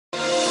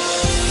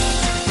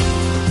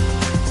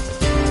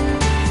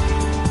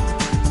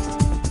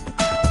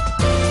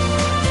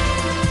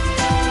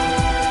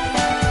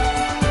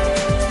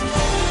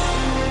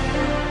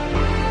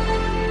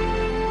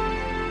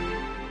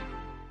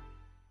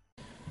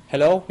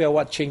Hello, we are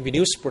watching the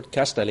news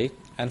broadcast daily,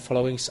 and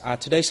following are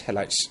today's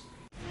highlights.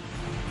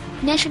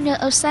 National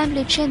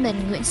Assembly Chairman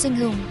Nguyễn Sinh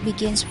Hùng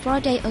begins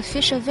 4-day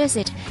official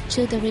visit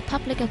to the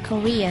Republic of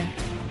Korea.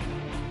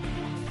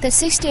 The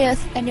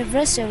 60th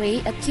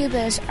anniversary of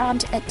Cuba's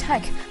armed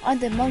attack on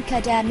the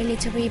Moncada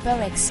military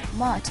barracks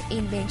marked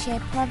in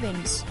VNA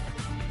province.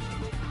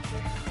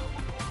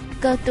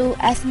 Go-to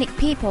ethnic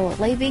people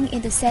living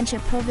in the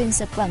central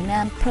province of Quảng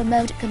Nam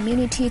promote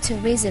community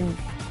tourism.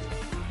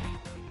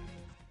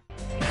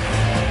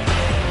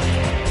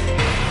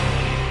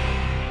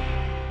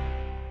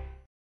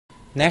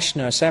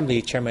 National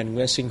Assembly Chairman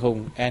Nguyễn Sinh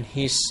Hùng and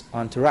his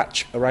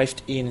entourage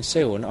arrived in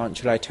Seoul on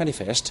July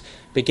 21st,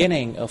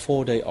 beginning a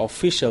 4-day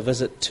official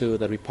visit to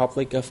the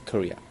Republic of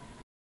Korea.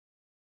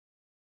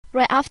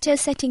 Right after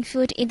setting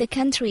foot in the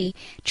country,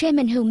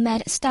 Chairman Hùng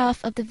met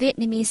staff of the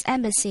Vietnamese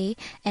embassy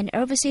and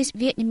overseas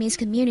Vietnamese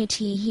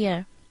community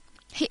here.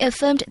 He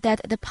affirmed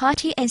that the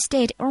party and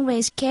state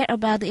always care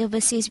about the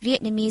overseas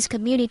Vietnamese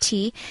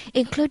community,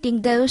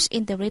 including those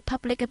in the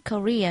Republic of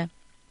Korea.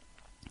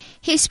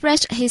 He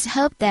expressed his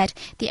hope that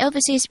the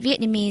overseas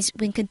Vietnamese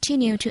will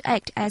continue to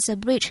act as a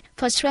bridge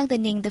for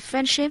strengthening the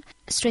friendship,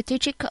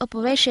 strategic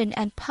cooperation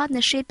and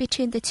partnership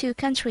between the two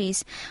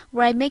countries,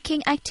 while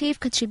making active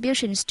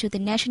contributions to the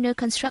national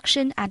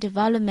construction and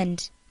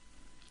development.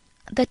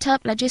 The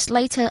top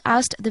legislator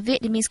asked the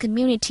Vietnamese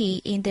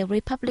community in the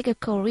Republic of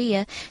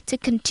Korea to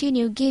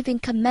continue giving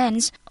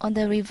comments on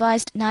the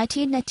revised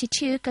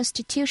 1992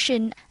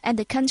 Constitution and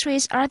the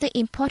country's other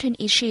important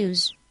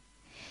issues.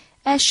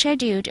 As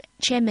scheduled,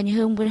 Chairman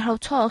Hùng will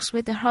hold talks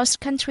with the host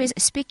country's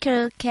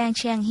Speaker Kang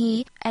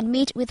Chang-hee and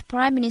meet with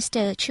Prime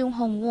Minister Chung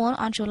Hong-won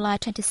on July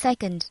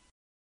 22nd.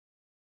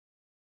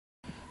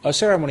 A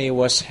ceremony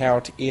was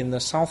held in the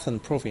southern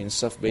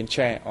province of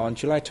VNA on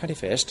July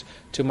 21st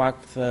to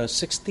mark the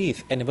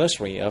 60th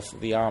anniversary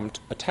of the armed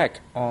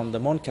attack on the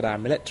Moncada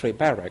military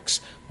barracks,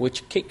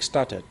 which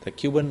kick-started the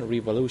Cuban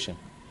Revolution.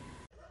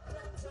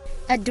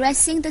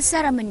 Addressing the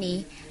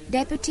ceremony,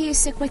 Deputy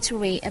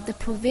Secretary of the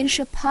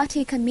Provincial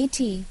Party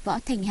Committee,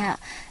 Võ Thành Hạ,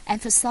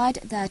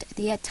 emphasized that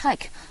the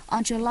attack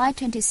on July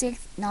 26,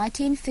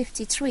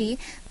 1953,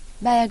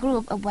 by a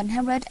group of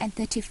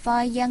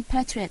 135 young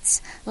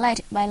patriots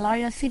led by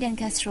loyal Fidel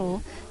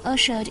Castro,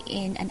 ushered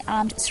in an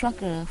armed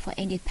struggle for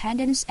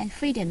independence and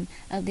freedom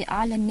of the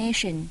island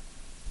nation.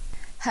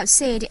 Hạ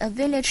said a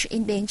village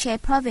in VNA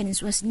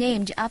province was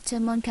named after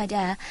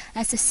Moncada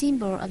as a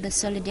symbol of the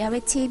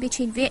solidarity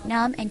between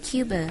Vietnam and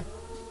Cuba.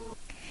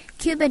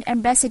 Cuban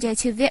ambassador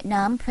to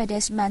Vietnam,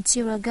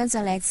 Manuel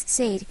Gonzalez,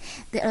 said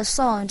the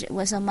assault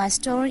was a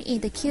milestone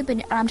in the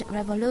Cuban armed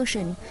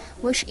revolution,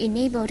 which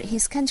enabled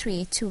his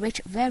country to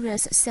reach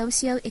various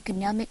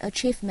socio-economic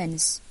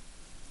achievements.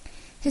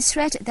 He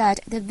stressed that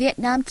the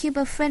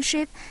Vietnam-Cuba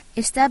friendship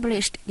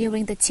established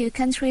during the two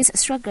countries'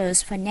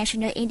 struggles for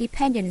national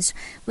independence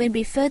will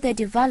be further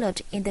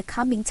developed in the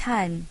coming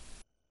time.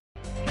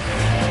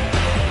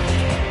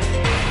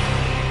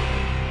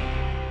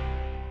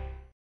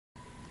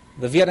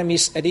 The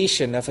Vietnamese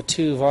edition of a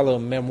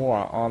 2-volume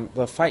memoir on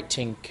the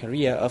fighting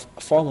career of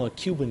former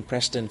Cuban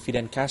President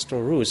Fidel Castro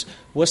Ruz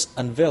was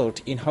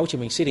unveiled in Ho Chi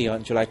Minh City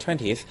on July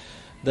 20th.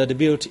 The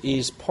debut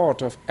is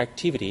part of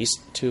activities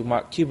to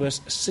mark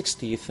Cuba's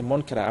 60th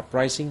Moncada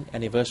Uprising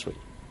anniversary.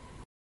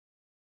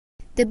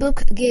 The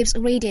book gives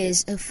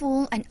readers a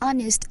full and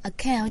honest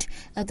account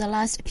of the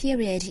last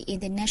period in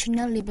the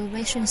national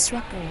liberation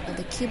struggle of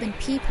the Cuban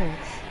people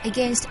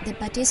against the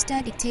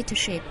Batista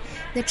dictatorship,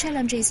 the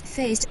challenges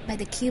faced by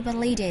the Cuban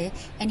leader,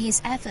 and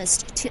his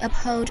efforts to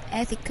uphold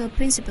ethical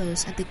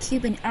principles of the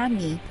Cuban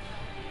army.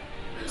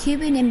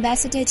 Cuban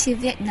ambassador to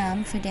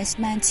Vietnam,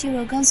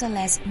 Manuel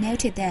Gonzalez,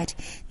 noted that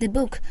the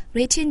book,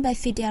 written by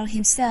Fidel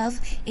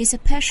himself, is a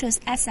precious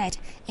asset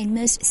and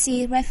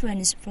must-see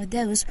reference for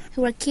those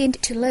who are keen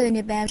to learn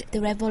about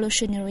the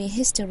revolutionary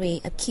history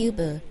of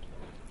Cuba.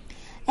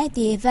 At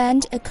the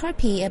event, a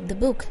copy of the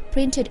book,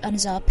 printed on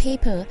raw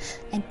paper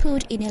and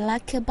put in a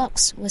lacquer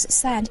box, was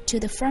sent to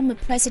the former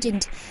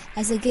president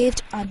as a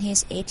gift on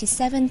his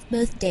 87th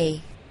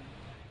birthday.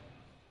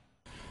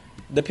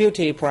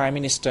 Deputy Prime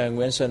Minister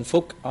Nguyễn Xuân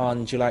Phúc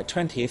on July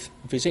 20th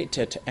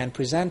visited and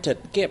presented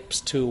gifts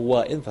to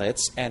war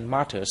invalids and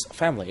martyrs'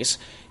 families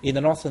in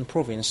the northern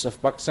province of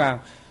Bắc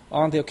Giang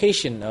on the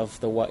occasion of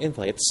the War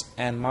Invalids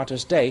and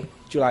Martyrs' Day,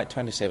 July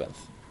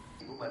 27th.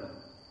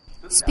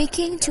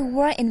 Speaking to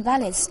war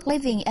invalids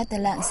living at the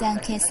Lạng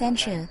Giang Care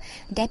Center,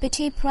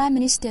 Deputy Prime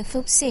Minister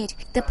Phúc said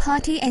the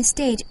party and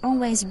state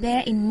always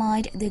bear in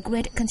mind the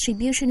great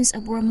contributions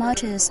of war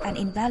martyrs and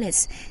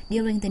invalids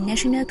during the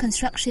national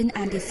construction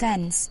and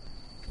defense.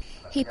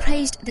 He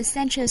praised the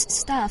center's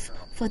staff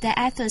for their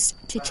efforts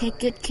to take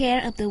good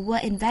care of the war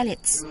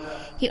invalids.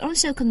 He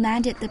also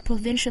commended the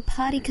provincial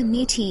party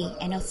committee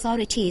and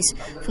authorities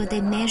for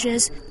their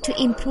measures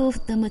to improve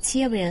the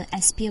material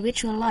and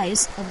spiritual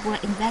lives of war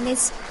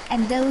invalids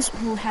and those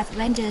who have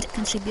rendered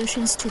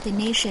contributions to the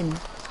nation.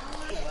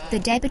 The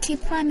Deputy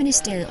Prime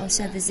Minister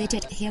also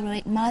visited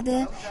heroic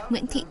mother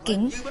Nguyễn Thị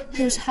Kính,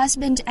 whose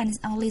husband and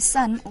only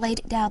son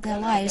laid down their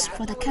lives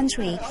for the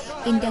country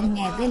in Đông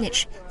Nghè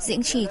village, Diễn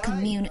Trì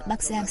commune, Bắc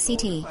Giang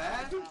City.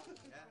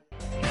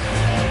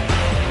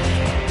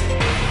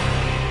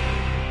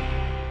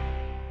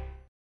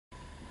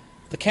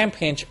 The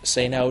campaign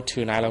Say No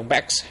to Nylon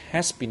Bags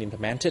has been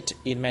implemented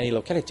in many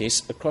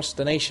localities across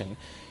the nation.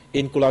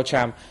 In Cù Lao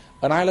Chàm,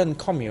 an island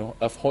commune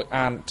of Hội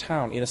An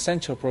town in the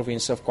central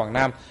province of Quảng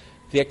Nam,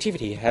 the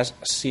activity has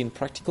seen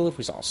practical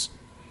results.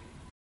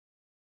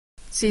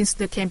 Since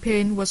the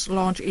campaign was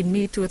launched in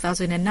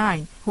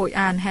mid-2009, Hội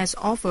An has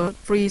offered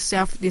free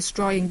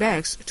self-destroying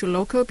bags to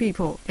local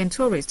people and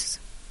tourists.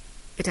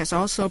 It has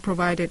also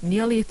provided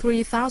nearly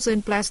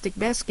 3,000 plastic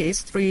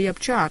baskets free of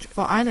charge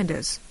for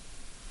islanders.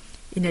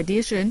 In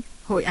addition,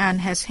 Hội An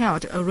has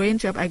held a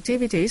range of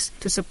activities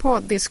to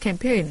support this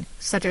campaign,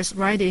 such as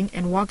riding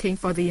and walking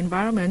for the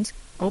environment,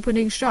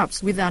 opening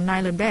shops without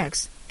nylon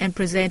bags, and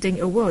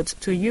presenting awards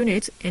to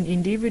units and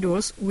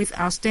individuals with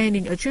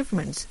outstanding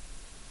achievements.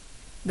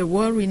 The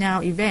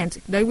world-renowned event,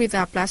 Day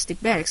Without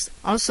Plastic Bags,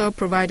 also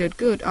provided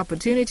good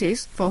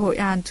opportunities for Hội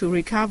An to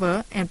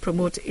recover and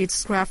promote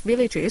its craft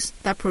villages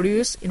that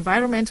produce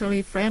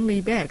environmentally friendly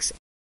bags.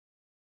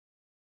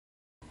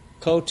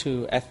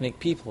 Ko-Tu ethnic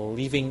people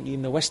living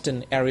in the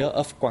western area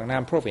of Quảng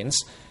Nam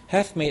province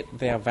have made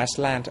their vast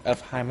land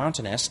of high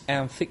mountainous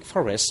and thick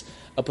forests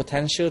a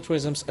potential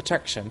tourism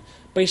attraction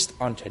based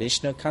on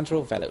traditional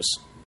cultural values.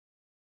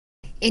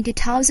 In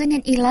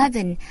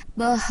 2011,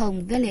 Bơ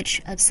Hồng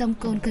village of Sông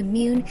Côn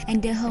commune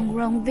and the Hồng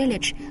Rong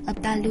village of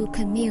Ta Lu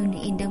commune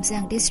in Đông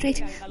Giang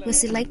district were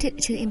selected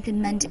to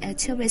implement a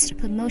tourist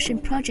promotion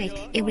project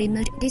in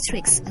remote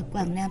districts of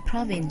Quảng Nam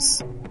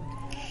province.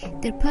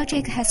 The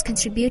project has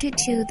contributed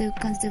to the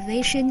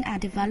conservation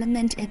and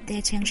development of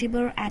their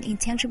tangible and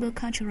intangible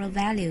cultural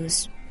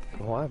values.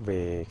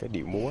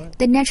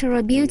 The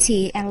natural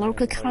beauty and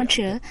local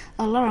culture,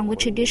 along with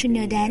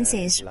traditional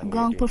dances,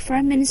 gong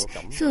performance,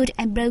 food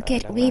and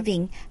brocade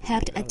weaving,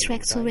 helped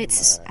attract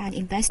tourists and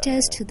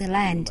investors to the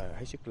land.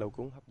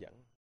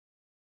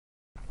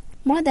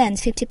 More than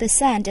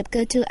 50% of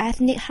Ko-Tu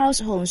ethnic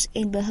households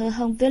in Bơ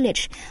Hồng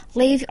village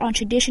live on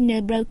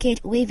traditional brocade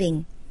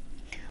weaving.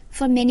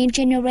 For many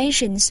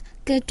generations,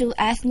 Ko-Tu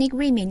ethnic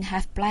women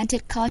have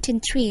planted cotton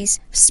trees,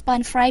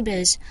 spun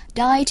fibers,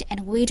 dyed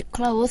and weaved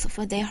clothes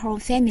for their whole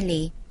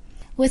family.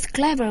 With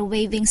clever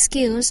weaving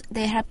skills,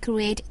 they have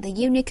created the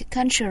unique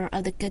culture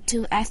of the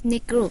Ko-Tu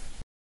ethnic group.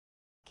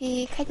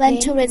 When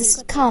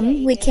tourists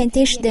come, we can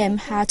teach them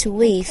how to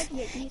weave.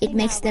 It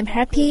makes them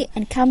happy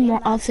and come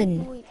more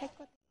often.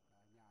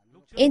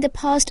 In the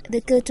past, the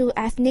Ko-Tu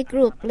ethnic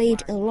group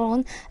lived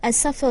alone and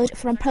suffered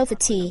from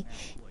poverty.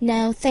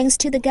 Now, thanks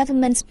to the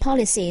government's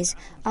policies,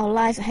 our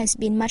life has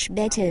been much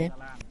better.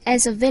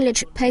 As a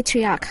village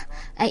patriarch,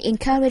 I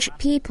encourage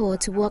people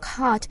to work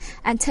hard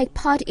and take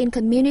part in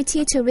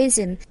community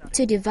tourism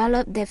to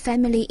develop their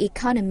family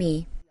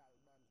economy.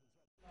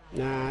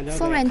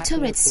 Foreign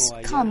tourists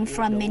come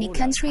from many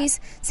countries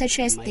such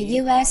as the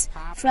US,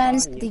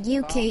 France, the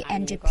UK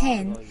and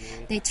Japan.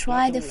 They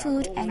try the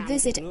food and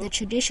visit the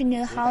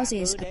traditional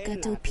houses of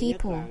Ko-Tu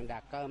people.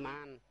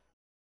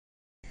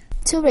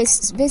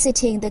 Tourists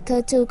visiting the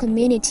Ko-Tu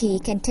community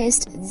can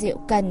taste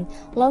rượu cần,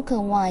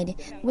 local wine,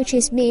 which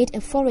is made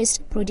of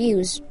forest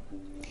produce.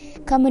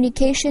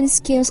 Communication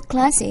skills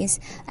classes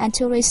and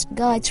tourist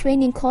guide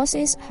training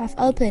courses have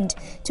opened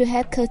to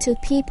help Ko-Tu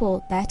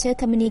people better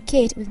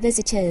communicate with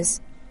visitors.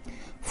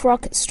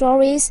 Folk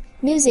stories,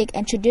 music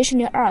and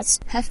traditional arts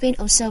have been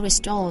also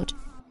restored.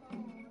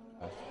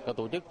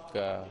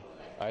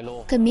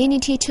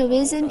 Community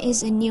tourism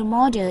is a new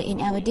model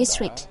in our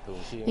district.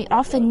 We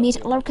often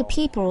meet local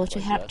people to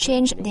help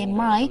change their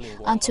mind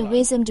on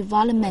tourism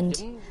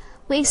development.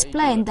 We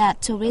explain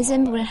that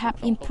tourism will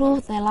help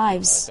improve their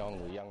lives.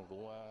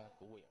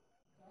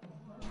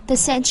 The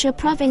Central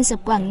Province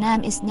of Quảng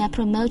Nam is now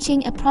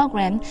promoting a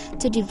program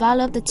to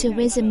develop the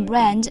tourism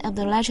brand of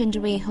the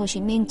legendary Ho Chi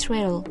Minh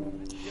Trail.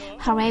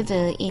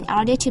 However, in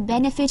order to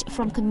benefit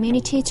from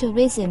community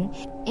tourism,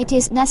 it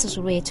is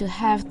necessary to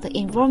have the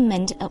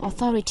involvement of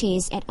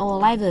authorities at all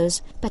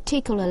levels,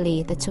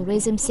 particularly the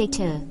tourism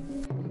sector.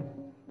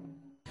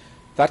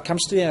 That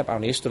comes to the end of our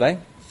news today.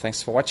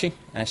 Thanks for watching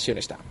and see you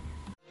next time.